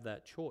we have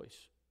that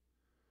choice.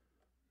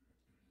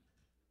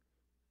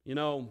 You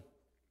know,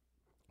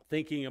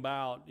 thinking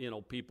about,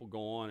 people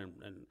go on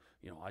and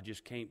I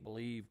just can't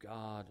believe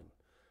God. And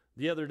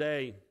the other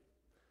day,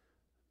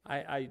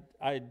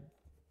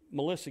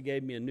 Melissa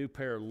gave me a new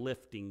pair of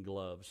lifting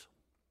gloves.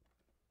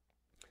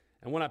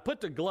 And when I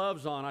put the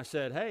gloves on, I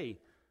said, hey,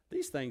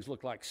 these things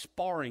look like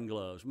sparring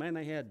gloves. Man,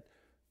 they had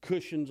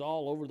cushions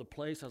all over the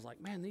place. I was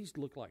like, man, these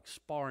look like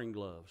sparring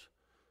gloves.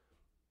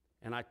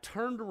 And I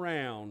turned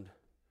around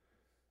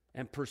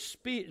and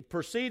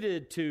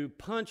proceeded to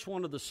punch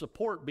one of the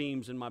support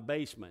beams in my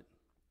basement.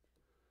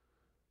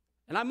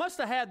 And I must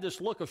have had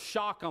this look of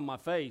shock on my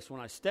face when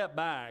I stepped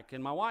back,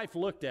 and my wife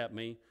looked at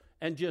me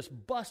and just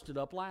busted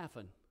up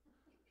laughing.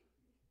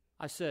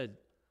 I said,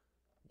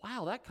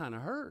 wow, that kind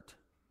of hurt.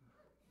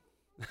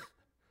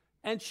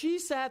 And she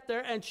sat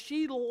there and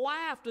she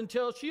laughed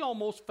until she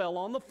almost fell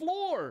on the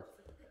floor.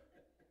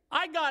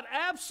 I got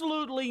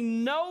absolutely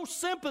no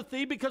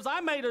sympathy because I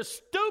made a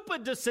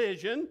stupid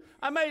decision,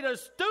 I made a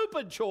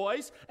stupid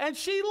choice, and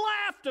she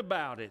laughed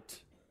about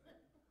it.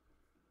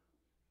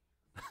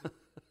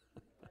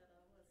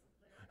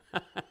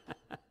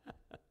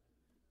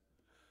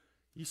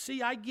 You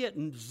see, I get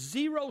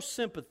zero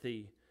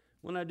sympathy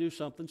when I do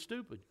something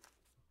stupid.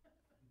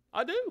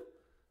 I do.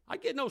 I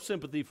get no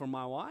sympathy from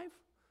my wife.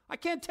 I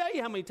can't tell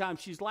you how many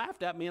times she's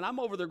laughed at me, and I'm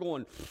over there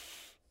going,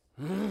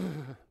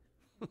 and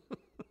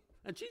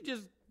she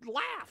just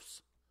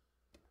laughs.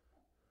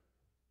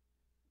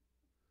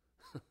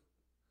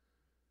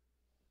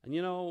 And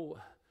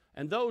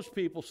and those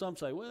people, some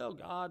say, well,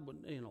 God would,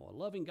 a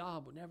loving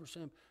God would never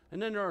send.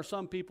 And then there are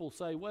some people who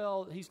say,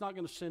 well, He's not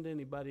going to send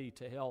anybody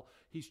to hell.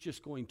 He's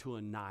just going to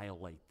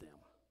annihilate them.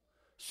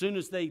 As soon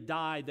as they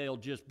die, they'll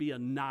just be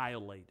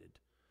annihilated.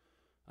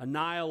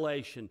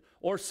 Annihilation.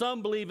 Or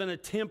some believe in a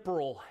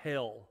temporal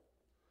hell.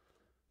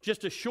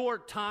 Just a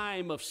short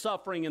time of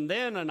suffering and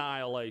then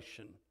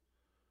annihilation.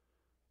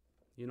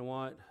 You know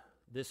what?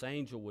 This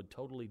angel would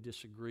totally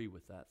disagree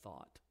with that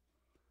thought.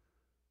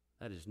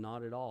 That is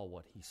not at all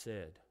what he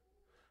said.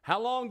 How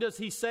long does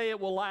he say it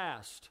will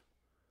last?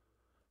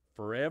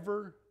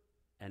 Forever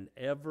and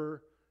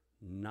ever,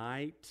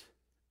 night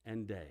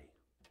and day.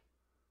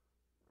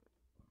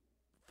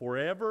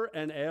 Forever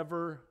and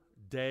ever,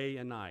 day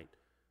and night.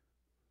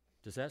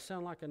 Does that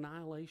sound like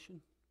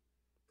annihilation?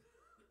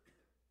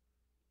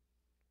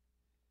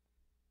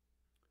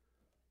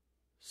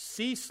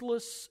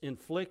 Ceaseless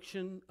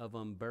infliction of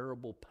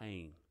unbearable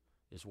pain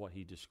is what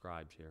he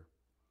describes here.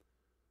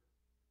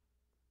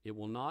 It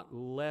will not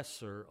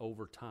lesser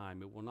over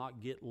time. It will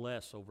not get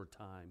less over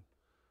time.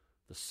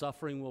 The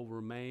suffering will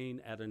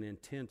remain at an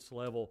intense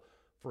level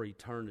for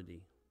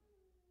eternity.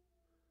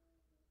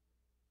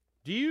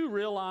 Do you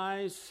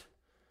realize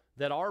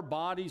that our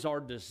bodies are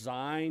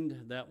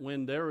designed that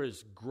when there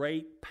is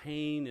great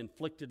pain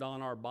inflicted on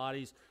our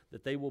bodies,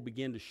 that they will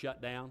begin to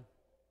shut down?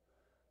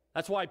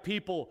 That's why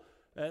people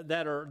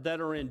that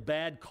are in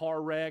bad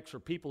car wrecks, or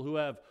people who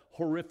have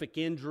horrific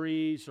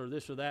injuries or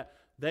this or that,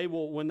 they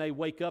will, when they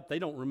wake up, they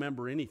don't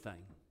remember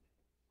anything.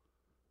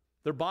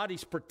 Their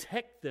bodies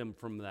protect them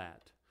from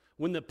that.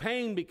 When the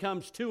pain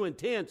becomes too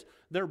intense,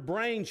 their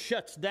brain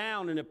shuts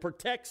down and it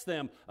protects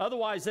them.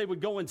 Otherwise, they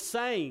would go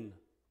insane.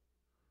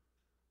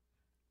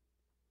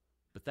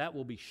 But that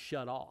will be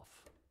shut off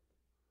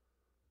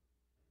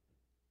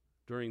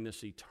during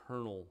this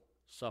eternal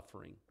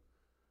suffering.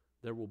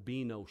 There will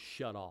be no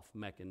shut-off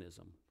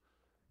mechanism.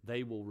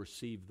 They will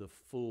receive the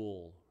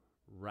full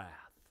wrath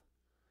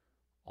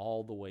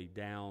all the way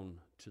down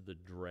to the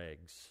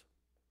dregs.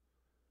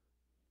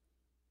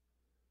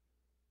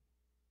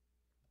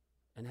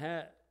 And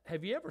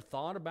have you ever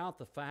thought about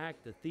the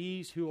fact that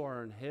these who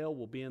are in hell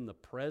will be in the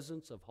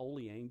presence of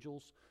holy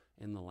angels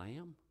and the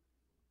Lamb?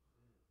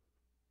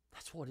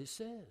 That's what it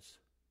says.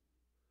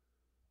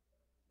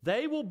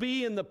 They will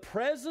be in the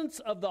presence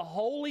of the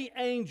holy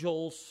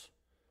angels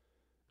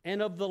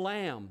and of the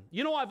Lamb.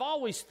 You know, I've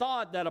always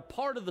thought that a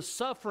part of the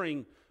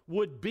suffering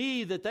would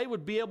be that they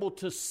would be able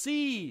to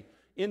see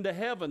into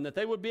heaven, that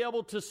they would be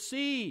able to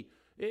see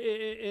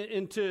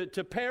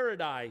into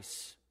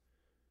paradise.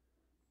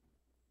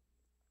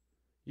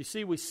 You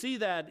see, we see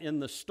that in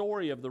the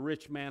story of the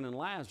rich man and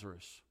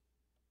Lazarus.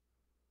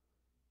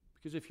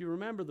 Because if you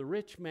remember, the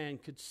rich man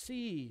could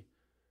see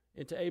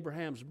into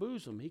Abraham's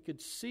bosom. He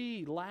could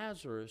see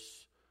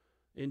Lazarus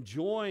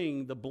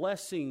enjoying the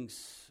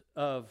blessings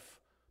of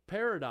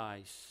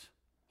paradise.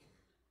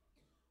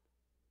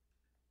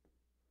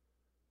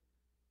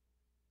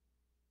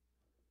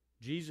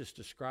 Jesus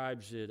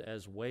describes it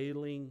as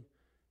wailing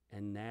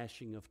and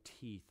gnashing of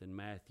teeth in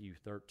Matthew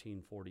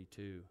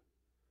 13:42.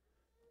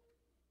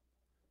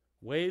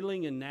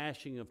 Wailing and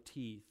gnashing of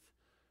teeth.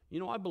 You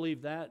know, I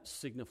believe that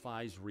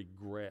signifies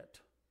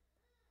regret.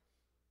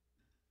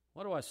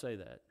 Why do I say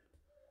that?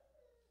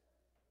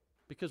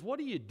 Because what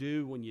do you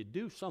do when you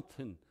do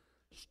something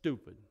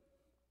stupid?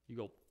 You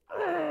go,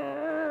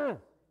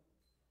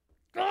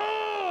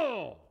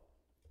 go!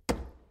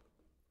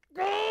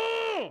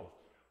 Go!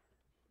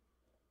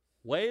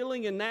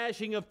 Wailing and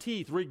gnashing of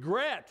teeth.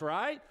 Regret,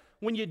 right?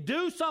 When you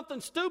do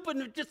something stupid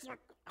and it's just like,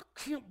 I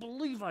can't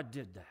believe I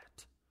did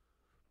that.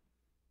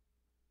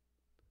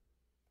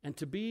 And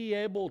to be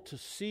able to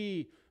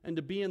see and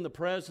to be in the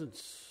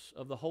presence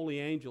of the holy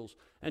angels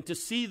and to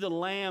see the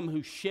Lamb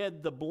who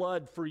shed the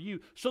blood for you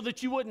so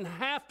that you wouldn't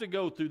have to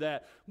go through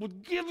that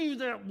would give you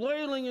that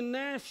wailing and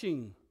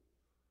gnashing,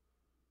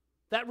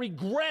 that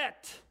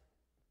regret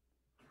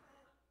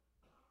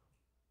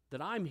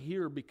that I'm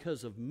here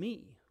because of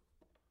me.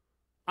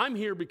 I'm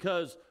here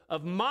because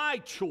of my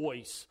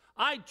choice.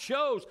 I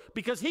chose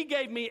because He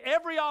gave me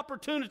every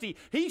opportunity.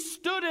 He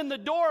stood in the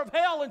door of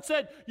hell and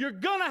said, you're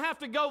going to have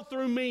to go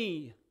through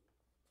me.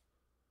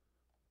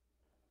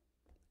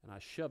 And I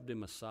shoved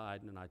Him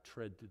aside and I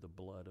tread through the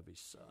blood of His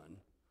Son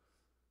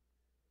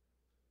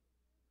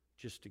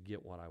just to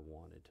get what I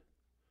wanted.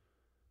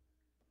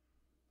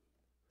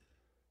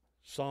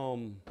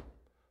 Psalm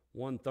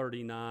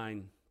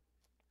 139,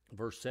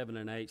 verse 7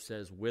 and 8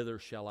 says, whither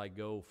shall I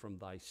go from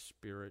Thy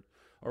Spirit?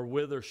 Or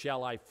whither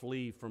shall I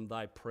flee from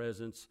Thy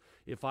presence?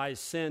 If I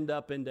ascend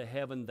up into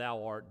heaven,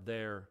 Thou art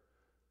there.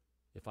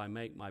 If I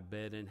make my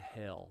bed in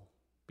hell,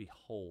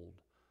 behold,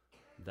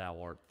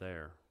 Thou art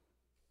there.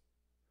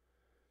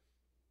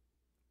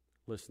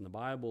 Listen, the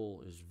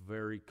Bible is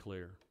very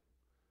clear.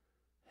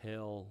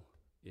 Hell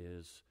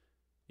is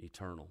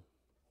eternal.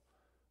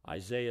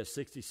 Isaiah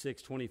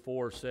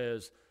 66:24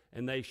 says,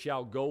 and they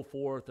shall go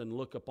forth and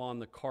look upon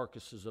the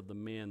carcasses of the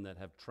men that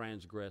have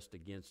transgressed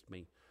against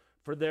me.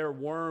 For their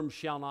worm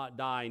shall not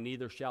die,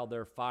 neither shall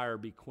their fire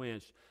be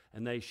quenched,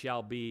 and they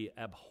shall be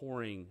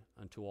abhorring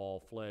unto all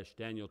flesh.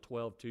 Daniel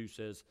 12:2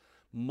 says,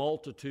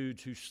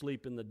 multitudes who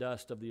sleep in the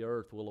dust of the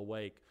earth will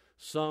awake,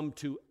 some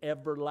to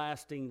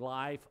everlasting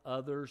life,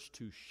 others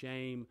to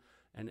shame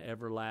and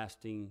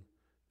everlasting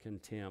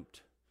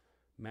contempt.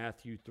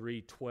 Matthew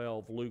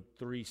 3:12, Luke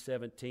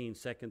 3:17,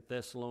 2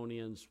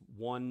 Thessalonians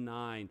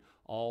 1:9,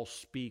 all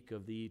speak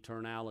of the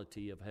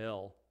eternality of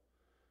hell.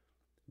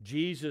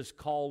 Jesus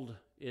called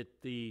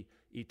it the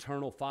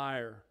eternal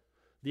fire,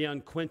 the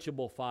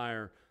unquenchable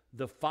fire,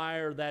 the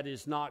fire that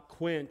is not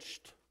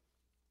quenched.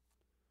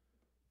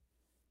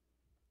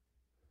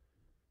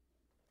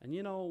 And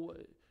you know,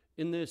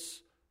 in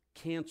this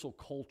cancel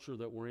culture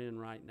that we're in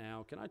right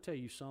now, can I tell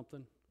you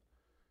something?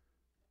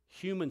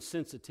 Human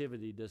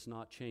sensitivity does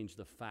not change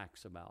the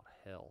facts about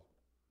hell.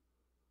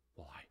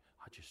 Well,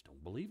 I just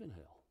don't believe in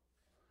hell.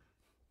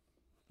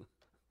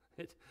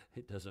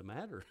 It doesn't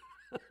matter.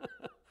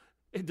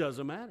 It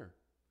doesn't matter.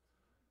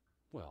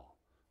 Well,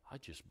 I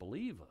just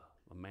believe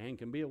a man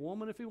can be a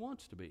woman if he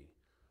wants to be.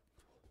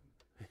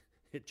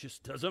 It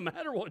just doesn't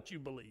matter what you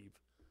believe.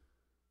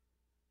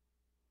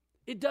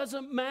 It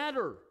doesn't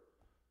matter.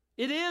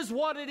 It is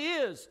what it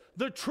is.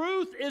 The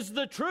truth is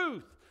the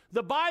truth.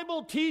 The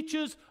Bible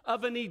teaches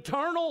of an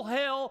eternal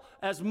hell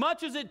as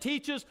much as it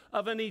teaches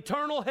of an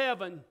eternal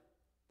heaven.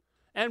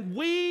 And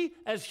we,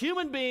 as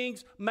human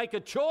beings, make a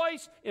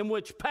choice in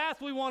which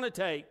path we want to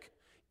take.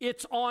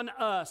 It's on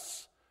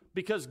us,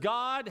 because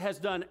God has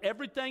done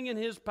everything in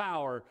His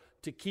power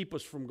to keep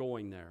us from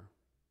going there.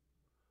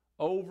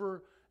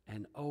 Over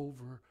and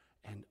over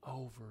and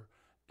over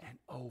and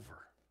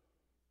over.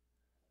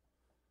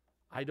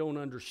 I don't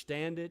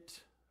understand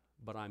it,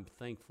 but I'm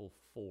thankful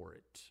for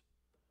it.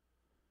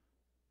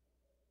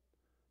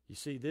 You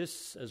see,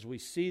 this, as we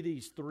see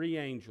these three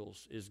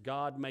angels, is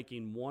God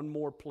making one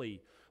more plea,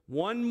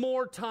 one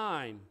more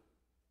time,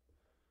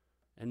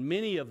 and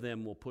many of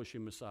them will push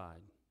Him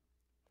aside.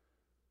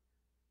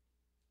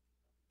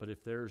 But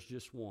if there's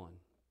just one,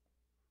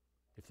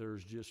 He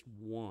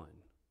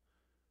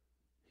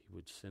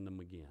would send them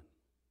again.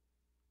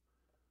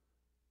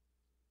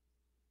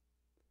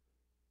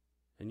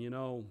 And you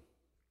know,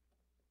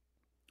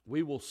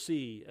 we will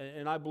see,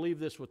 and I believe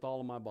this with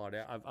all of my body.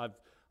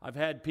 I've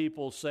had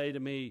people say to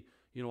me,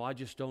 you know, I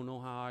just don't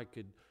know how I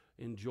could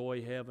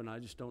enjoy heaven. I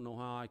just don't know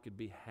how I could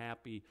be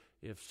happy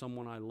if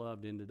someone I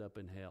loved ended up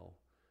in hell.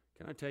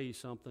 Can I tell you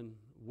something?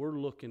 We're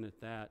looking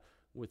at that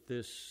with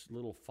this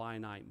little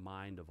finite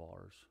mind of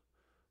ours.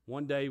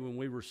 One day when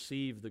we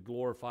receive the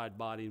glorified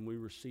body and we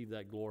receive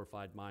that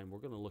glorified mind, we're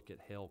going to look at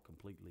hell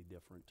completely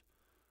different.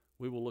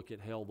 We will look at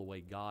hell the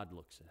way God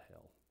looks at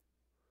hell.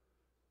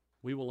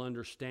 We will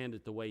understand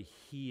it the way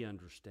He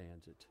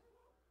understands it.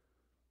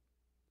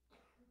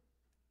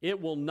 It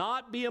will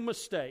not be a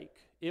mistake.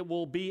 It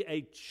will be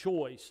a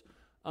choice.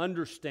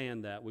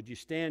 Understand that. Would you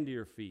stand to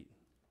your feet?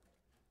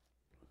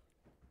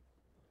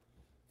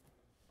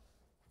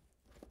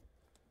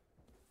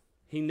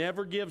 He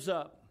never gives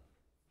up.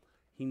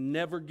 He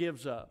never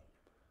gives up.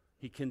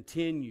 He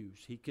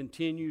continues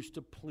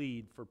to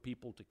plead for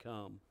people to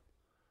come.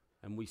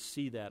 And we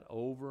see that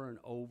over and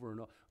over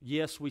and over.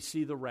 Yes, we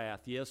see the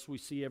wrath. Yes, we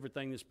see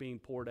everything that's being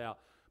poured out.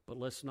 But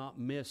let's not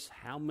miss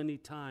how many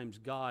times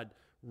God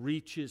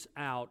reaches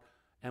out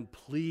and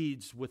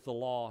pleads with the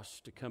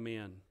lost to come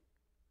in.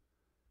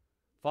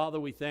 Father,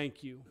 we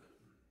thank You.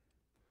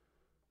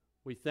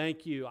 We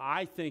thank You.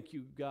 I thank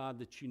You, God,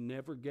 that You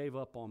never gave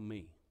up on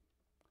me.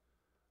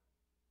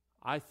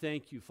 I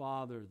thank You,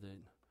 Father, that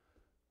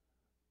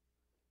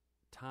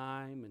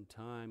time and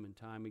time and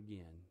time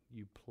again,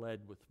 You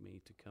pled with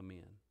me to come in.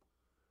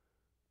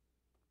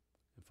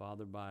 And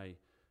Father, by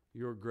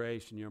Your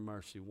grace and Your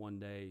mercy, one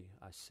day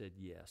I said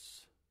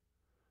yes.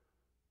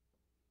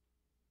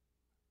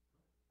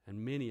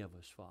 And many of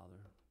us,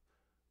 Father,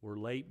 were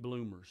late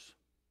bloomers.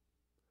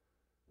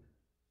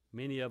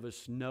 Many of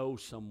us know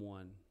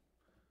someone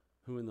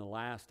who in the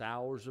last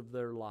hours of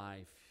their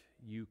life,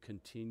 You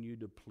continue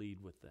to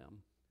plead with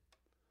them.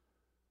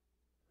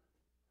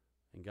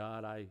 And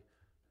God, I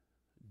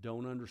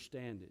don't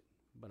understand it,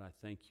 but I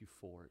thank You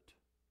for it.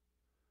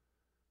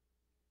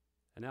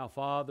 And now,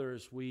 Father,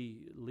 as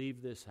we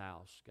leave this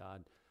house,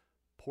 God,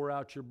 pour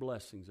out Your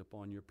blessings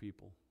upon Your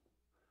people.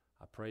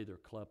 I pray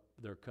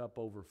their cup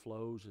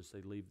overflows as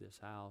they leave this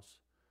house.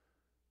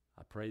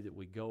 I pray that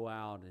we go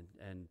out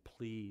and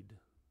plead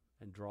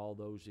and draw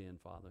those in,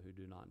 Father, who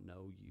do not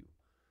know You.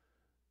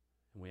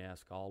 And we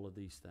ask all of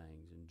these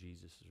things in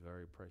Jesus'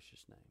 very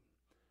precious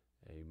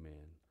name.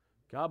 Amen.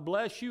 God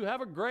bless you.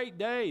 Have a great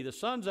day. The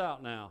sun's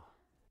out now.